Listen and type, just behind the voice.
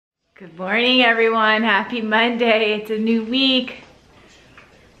Good morning, everyone. Happy Monday. It's a new week.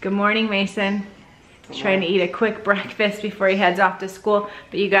 Good morning, Mason. He's trying to eat a quick breakfast before he heads off to school.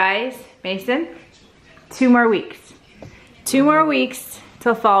 But you guys, Mason, 2 more weeks. 2 more weeks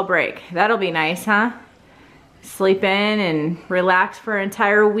till fall break. That'll be nice, huh? Sleep in and relax for an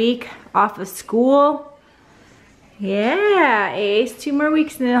entire week off of school. Yeah, Ace, 2 more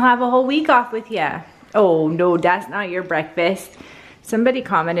weeks and then he'll have a whole week off with you. Oh no, that's not your breakfast. Somebody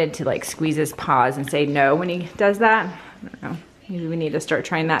commented to like squeeze his paws and say no when he does that. I don't know, maybe we need to start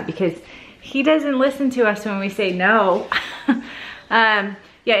trying that because he doesn't listen to us when we say no. Yeah,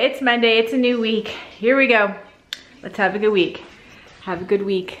 it's Monday, it's a new week. Here we go. Let's have a good week. Have a good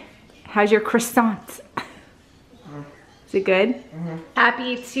week. How's your croissant? Is it good? Mm-hmm.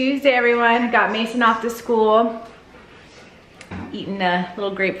 Happy Tuesday, everyone. Got Mason off to school. Eating a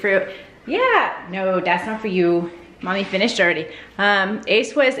little grapefruit. Yeah, no, that's not for you. Mommy finished already.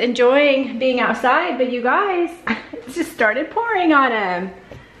 Ace was enjoying being outside, but you guys, it just started pouring on him.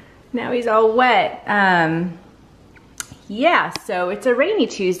 Now he's all wet. Yeah, so it's a rainy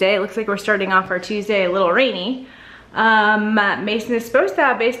Tuesday. It looks like we're starting off our Tuesday a little rainy. Mason is supposed to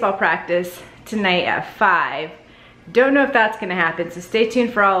have baseball practice tonight at 5. Don't know if that's gonna happen, so stay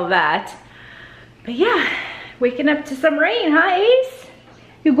tuned for all of that. But yeah, waking up to some rain, huh, Ace?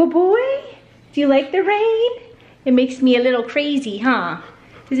 You good boy? Do you like the rain? It makes me a little crazy, huh?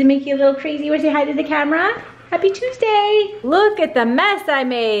 Does it make you a little crazy? Want to say hi to the camera? Happy Tuesday. Look at the mess I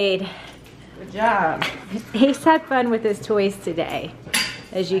made. Good job. Ace had fun with his toys today,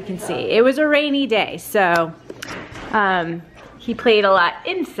 as you can see. It was a rainy day, so he played a lot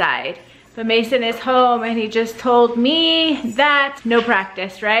inside. But Mason is home and he just told me that no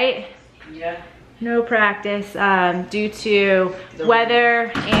practice, right? Yeah. No practice due to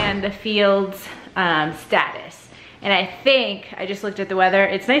weather and the field's status. And I think, I just looked at the weather,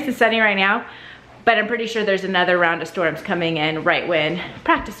 it's nice and sunny right now, but I'm pretty sure there's another round of storms coming in right when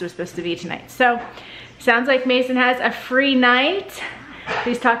practice was supposed to be tonight. So, sounds like Mason has a free night.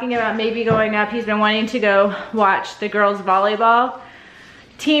 He's talking about maybe going up. He's been wanting to go watch the girls volleyball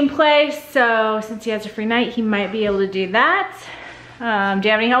team play, so since he has a free night, he might be able to do that. Do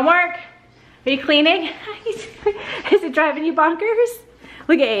you have any homework? Are you cleaning? Is it driving you bonkers?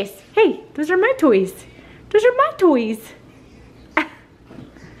 Look at Ace. Hey, those are my toys. Those are my toys. Do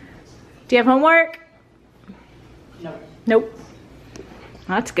you have homework? No. Nope.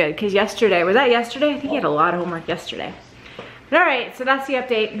 That's good, because yesterday, was that yesterday? I think he had a lot of homework yesterday. But all right, so that's the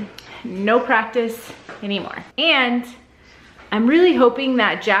update. No practice anymore. And I'm really hoping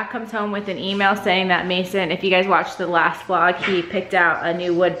that Jack comes home with an email saying that Mason, if you guys watched the last vlog, he picked out a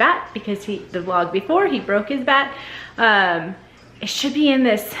new wood bat because the vlog before, he broke his bat. It should be in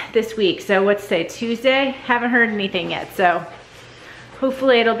this week. So what's today, Tuesday? Haven't heard anything yet. So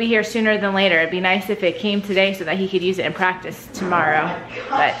hopefully it'll be here sooner than later. It'd be nice if it came today so that he could use it in practice tomorrow.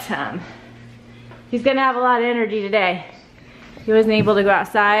 But he's gonna have a lot of energy today. He wasn't able to go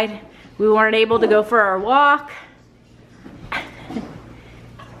outside. We weren't able to go for our walk.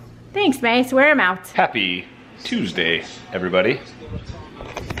 Thanks, Mace. Wear him out. Happy Tuesday, everybody.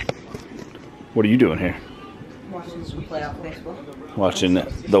 What are you doing here? Watching some playoff baseball. Watching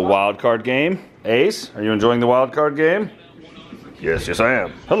the wild card game. Ace, are you enjoying the wild card game? Yes, yes I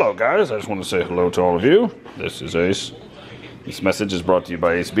am. Hello guys, I just want to say hello to all of you. This is Ace. This message is brought to you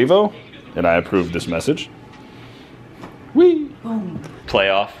by Ace Bevo, and I approve this message. Whee! Boom.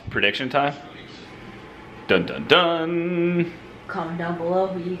 Playoff prediction time. Dun dun dun. Comment down below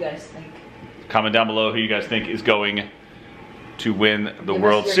who you guys think. Comment down below who you guys think is going to win the Give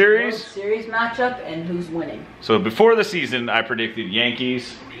World us your Series. World Series matchup and who's winning. So before the season, I predicted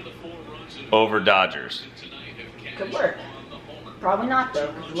Yankees over Dodgers. Could work. Probably not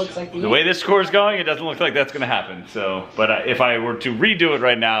though, because it looks like The way this score is going, it doesn't look like that's going to happen. So, but if I were to redo it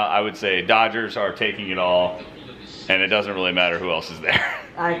right now, I would say Dodgers are taking it all, and it doesn't really matter who else is there.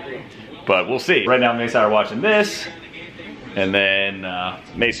 I agree. But we'll see. Right now, Mace and I are watching this, and then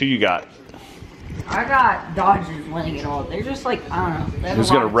Mace, who you got? I got Dodgers winning it all. They're just like, I don't know. Who's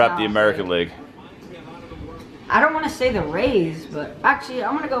going to rep the American League? I don't want to say the Rays, but actually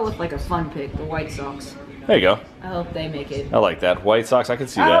I'm going to go with like a fun pick, the White Sox. There you go. I hope they make it. I like that. White Sox, I can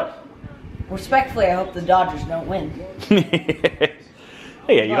see that. Respectfully, I hope the Dodgers don't win. Hey,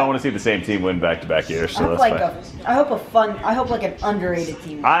 yeah, you don't want to see the same team win back-to-back years, so that's fine. I hope like an underrated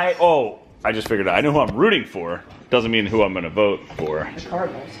team. I just figured out. I know who I'm rooting for. Doesn't mean who I'm going to vote for. The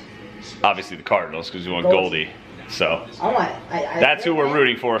Cardinals. Obviously the Cardinals, because you want Goldie. So I that's who we're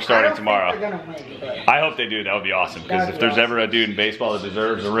rooting for starting tomorrow. They're gonna win, but I hope they do. That would be awesome. Because if there's ever a dude in baseball that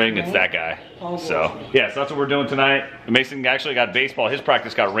deserves a ring, it's that guy. So yeah, so that's what we're doing tneght. Mason actually got baseball. His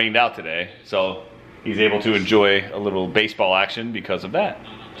practice got rained out today, so he's able to enjoy a little baseball action because of that.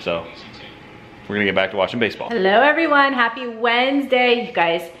 So we're gonna get back to watching baseball. Hello everyone, happy Wednesday. You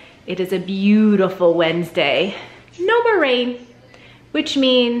guys, it is a beautiful Wednesday. No more rain, which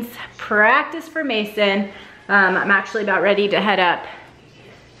means practice for Mason. I'm actually about ready to head up,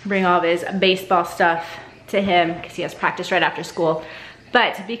 bring all of his baseball stuff to him because he has practice right after school.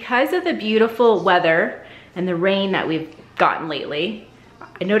 But because of the beautiful weather and the rain that we've gotten lately,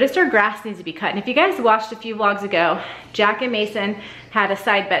 I noticed our grass needs to be cut. And if you guys watched a few vlogs ago, Jack and Mason had a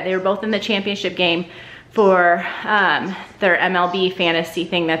side bet. They were both in the championship game for their MLB fantasy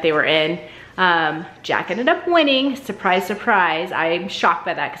thing that they were in. Jack ended up winning, surprise, surprise. I'm shocked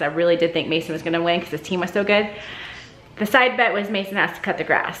by that because I really did think Mason was gonna win because his team was so good. The side bet was Mason has to cut the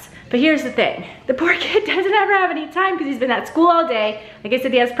grass. But here's the thing, the poor kid doesn't ever have any time because he's been at school all day. Like I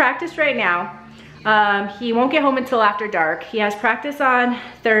said, he has practice right now. He won't get home until after dark. He has practice on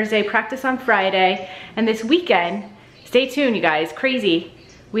Thursday, practice on Friday, and this weekend, stay tuned you guys, crazy.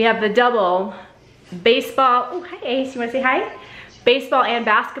 We have the double baseball, oh hi Ace, you wanna say hi? Baseball and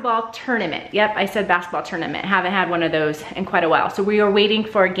basketball tournament. Yep, I said basketball tournament. Haven't had one of those in quite a while. So we are waiting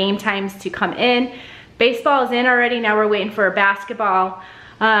for game times to come in. Baseball is in already, now we're waiting for basketball.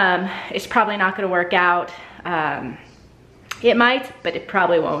 It's probably not gonna work out. It might, but it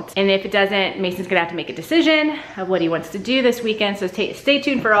probably won't. And if it doesn't, Mason's gonna have to make a decision of what he wants to do this weekend, so stay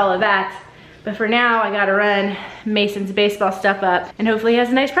tuned for all of that. But for now, I gotta run Mason's baseball stuff up and hopefully he has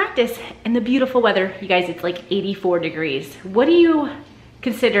a nice practice in the beautiful weather. You guys, it's like 84 degrees. What do you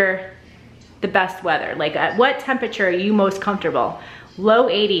consider the best weather? Like at what temperature are you most comfortable? Low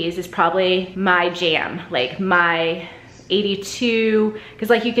 80s is probably my jam, like my 82,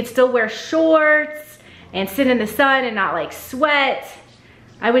 because like you could still wear shorts and sit in the sun and not like sweat.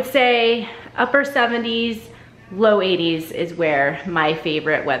 I would say upper 70s, low 80s is where my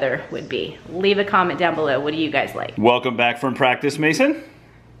favorite weather would be. Leave a comment down below. What do you guys like? Welcome back from practice, Mason.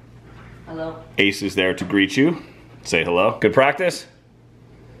 hello. Ace is there to greet you. Say hello. Good practice?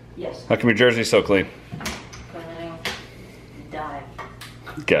 Yes. How come your jersey's so clean? Dive.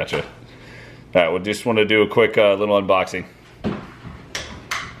 Gotcha. All right, we just want to do a quick little unboxing.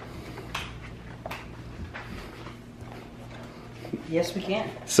 Yes, we can.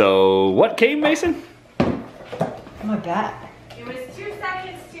 So, what came, Mason? My bat. It was 2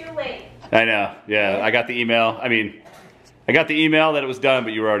 seconds too late. I know, yeah, I got the email. I got the email that it was done,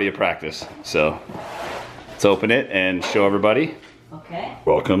 but you were already at practice. So, let's open it and show everybody. Okay.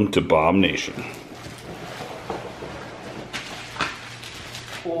 Welcome to Bomb Nation.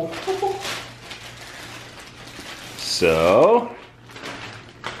 Cool. So,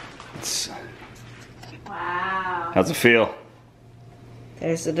 Wow. how's it feel?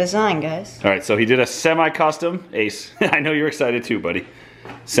 There's the design, guys. All right, so he did a semi-custom, Ace. I know you're excited too, buddy.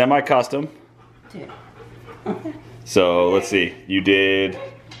 Semi-custom. Dude. So let's see, you did,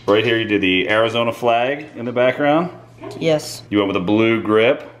 right here you did the Arizona flag in the background. Yes. You went with a blue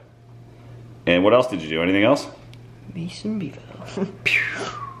grip. And what else did you do? Anything else? Mason Bevos.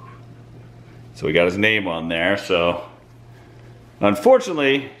 So we got his name on there, so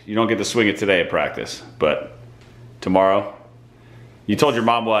unfortunately, you don't get to swing it today at practice, but tomorrow, you told your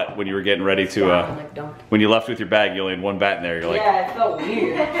mom what when you were getting ready to, when you left with your bag, you only had one bat in there, you're like, yeah, it felt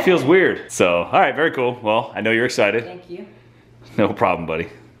weird. it feels weird. So, all right, very cool. Well, I know you're excited. Thank you. No problem, buddy.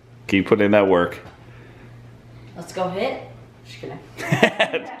 Keep putting in that work. Let's go hit. Just kidding.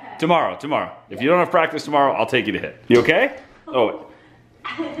 Tomorrow. If you don't have practice tomorrow, I'll take you to hit. You okay? Oh,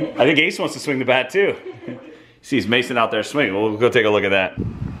 I think Ace wants to swing the bat too. Sees Mason out there swinging. We'll go take a look at that.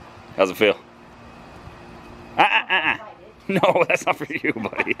 How's it feel? No, that's not for you,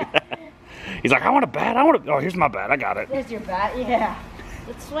 buddy. He's like, I want a bat. Oh, here's my bat. I got it. There's your bat, yeah.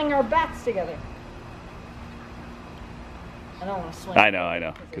 Let's swing our bats together. I don't want to swing. I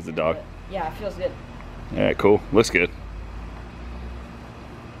know. Because the dog. Yeah, it feels good. All right, cool. Looks good.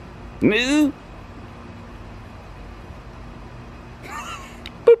 No.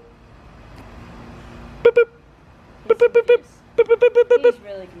 He's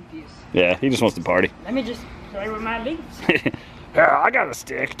really confused. Yeah, he just wants to party. Let me just play with my leaves. Yeah, I got a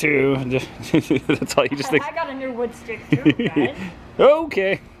stick too. That's all you just think. I got a new wood stick too, guys.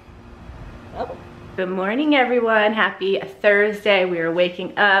 Okay. Oh. Good morning, everyone. Happy Thursday. We are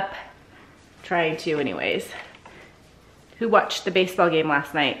waking up, trying to anyways. Who watched the baseball game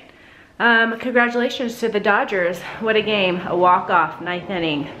last night? Congratulations to the Dodgers. What a game, a walk-off, 9th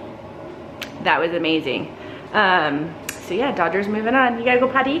inning. That was amazing. So yeah, Dodgers moving on. You gotta go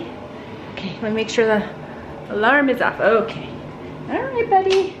potty? Okay, let me make sure the alarm is off. Okay. All right,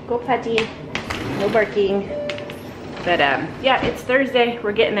 buddy, go potty. No barking. But yeah, it's Thursday.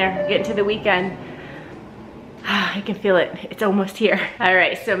 We're getting there. We're getting to the weekend. I can feel it. It's almost here. All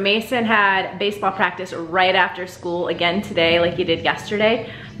right, so Mason had baseball practice right after school again today, like he did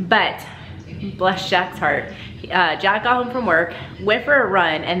yesterday. But bless Jack's heart, Jack got home from work, went for a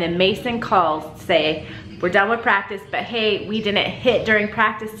run, and then Mason calls to say, we're done with practice, but hey, we didn't hit during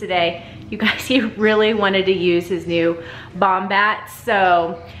practice today. You guys, he really wanted to use his new bomb bat.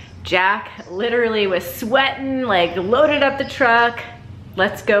 So Jack literally was sweating, like loaded up the truck.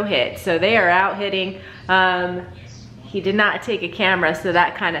 Let's go hit. So they are out hitting. He did not take a camera, so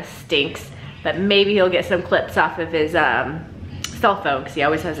that kind of stinks. But maybe he'll get some clips off of his cell phone, because he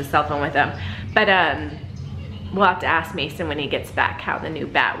always has a cell phone with him. But we'll have to ask Mason when he gets back how the new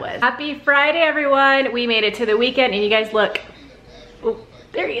bat was. Happy Friday, everyone. We made it to the weekend, and you guys look. Oh,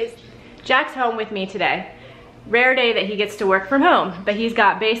 there he is. Jack's home with me today. Rare day that he gets to work from home, but he's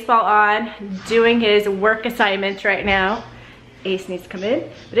got baseball on, doing his work assignments right now. Ace needs to come in,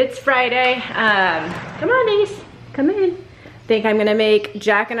 but it's Friday. Come on, Ace, come in. Think I'm gonna make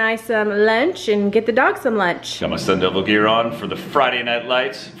Jack and I some lunch and get the dog some lunch. Got my Sun Devil gear on for the Friday night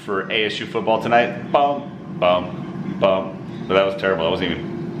lights for ASU football tonight. Bum, bum, bum. But that was terrible. That wasn't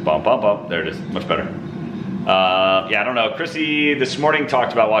even bum, bum, bum. There it is, much better. Yeah, I don't know. Chrissy this morning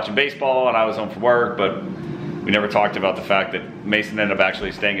talked about watching baseball, and I was home from work, but we never talked about the fact that Mason ended up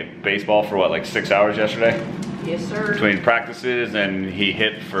actually staying at baseball for what, like 6 hours yesterday? Yes, sir. Between practices, and he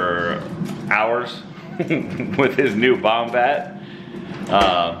hit for hours with his new bomb bat.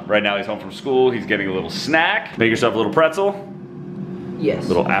 Right now he's home from school. He's getting a little snack. Make yourself a little pretzel. Yes. A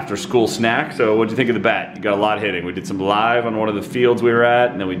little after school snack. So what'd you think of the bat? You got a lot of hitting. We did some live on one of the fields we were at,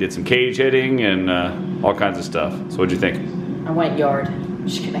 and then we did some cage hitting and all kinds of stuff. So what'd you think? I went yard.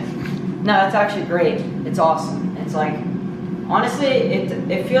 Just kidding. No, it's actually great. It's awesome. It's like, honestly,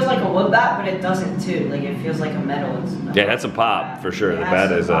 it feels like a wood bat, but it doesn't too. Like, it feels like a metal. Yeah, that's a pop for sure. The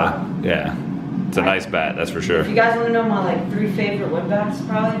bat is yeah, it's a nice bat, that's for sure. If you guys want to know my like 3 favorite wood bats,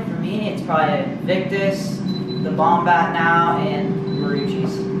 probably for me, it's probably Victus, the Bomb Bat now, and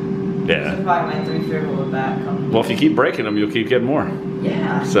Marucci's. Yeah. Those are probably my 3 favorite wood bat companies. Well, if you keep breaking them, you'll keep getting more.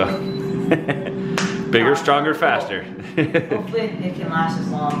 Yeah. So, bigger, stronger, faster. Hopefully, it can last as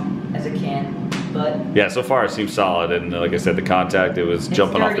long as it can. But yeah, so far it seems solid, and like I said, the contact, it was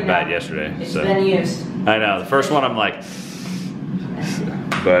jumping off the bat now. yesterday. It's so. been used. I know, the first one I'm like,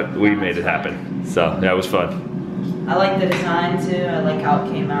 but we made it happen. So yeah, it was fun. I like the design too. I like how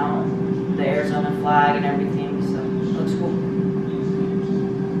it came out, the Arizona flag and everything. So it looks cool.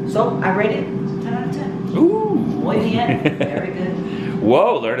 So I rate it 10 out of 10. Ooh. Muy bien. Very good.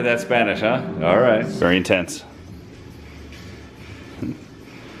 Whoa, learned that Spanish, huh? All right, very intense.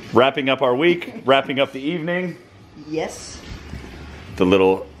 Wrapping up our week, wrapping up the evening. Yes. The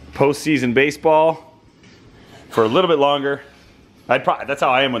little postseason baseball for a little bit longer. That's how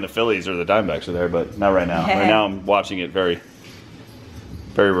I am when the Phillies or the Diamondbacks are there, but not right now. Right now I'm watching it very,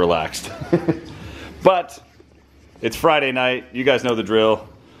 very relaxed. But it's Friday night. You guys know the drill.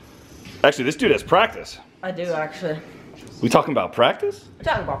 Actually, this dude has practice. I do actually. We talking about practice? We're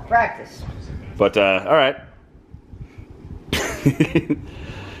talking about practice. But all right.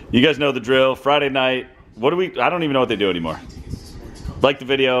 You guys know the drill. Friday night. What do we? I don't even know what they do anymore. Like the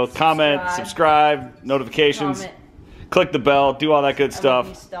video, comment, subscribe, notifications, comment. Click the bell, do all that good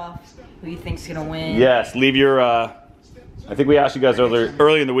stuff. Who you think's gonna win? Yes, leave your. I think we asked you guys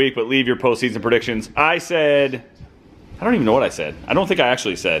early in the week, but leave your postseason predictions. I said, I don't even know what I said. I don't think I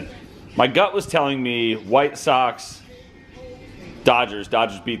actually said. My gut was telling me White Sox, Dodgers.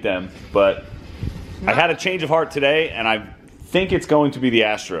 Dodgers beat them, but I had a change of heart today, and I think it's going to be the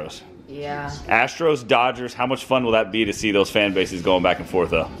Astros. Yeah. Astros, Dodgers, how much fun will that be to see those fan bases going back and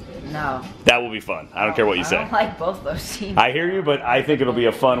forth, though? No. That will be fun. I don't care what you say. I don't like both those teams. I hear you, but I think it'll be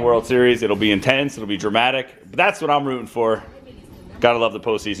a fun World Series. It'll be intense. It'll be dramatic. But that's what I'm rooting for. Gotta love the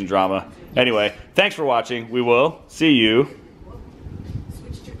postseason drama. Anyway, thanks for watching. We will see you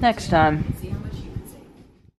next time.